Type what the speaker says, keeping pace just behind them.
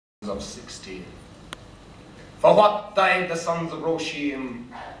of 16. For what died the sons of Ròisìn?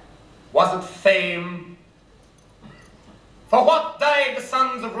 Was it fame? For what died the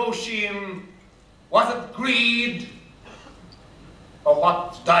sons of Ròisìn? Was it greed? For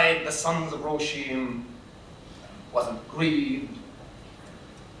what died the sons of Ròisìn? Was it greed?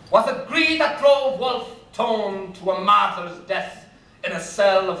 Was it greed that drove Wolfe Tone to a martyr's death in a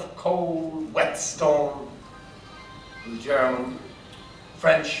cell of cold, wet stone? Will German,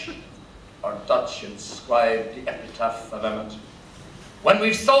 French, or Dutch inscribe the epitaph of Emmet? When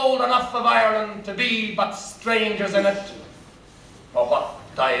we've sold enough of Ireland to be but strangers in it, for what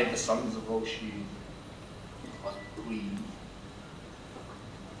died the sons of Ròisìn? Was it greed?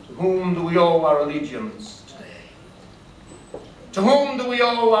 To whom do we owe our allegiance today? To whom do we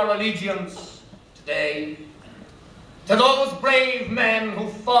owe our allegiance today? To those brave men who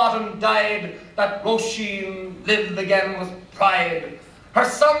fought and died that Ròisìn lived again with pride, her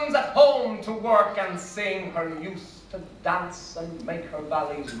sons at home to work and sing, her youth to dance and make her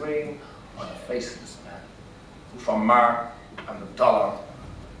valleys ring, or the faceless man who from mark and the dollar,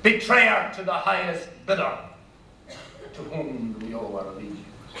 betrayer to the highest bidder, to whom do we owe our allegiance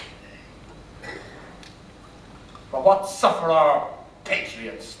today? For what suffer our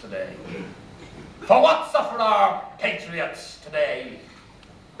patriots today? For what suffer our patriots today?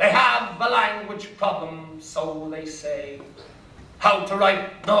 They have a language problem, so they say. How to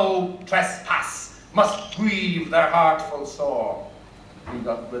write no trespass must grieve their heart full sore. We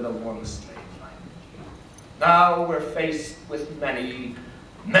got rid of one strange language. Now we're faced with many,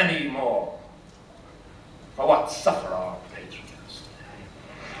 many more. For what suffer our patriots today?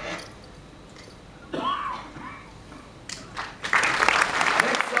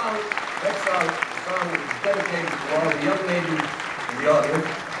 Next song is dedicated to all the young ladies in the audience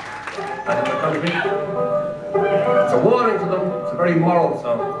and in the country. It's a warning to them. It's a very moral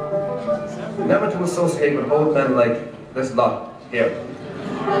song. Never to associate with old men like this lot here.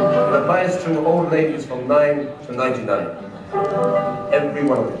 It applies to old ladies from 9 to 99. Every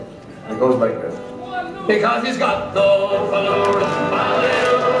one of them. It goes like this. Because he's got no valor,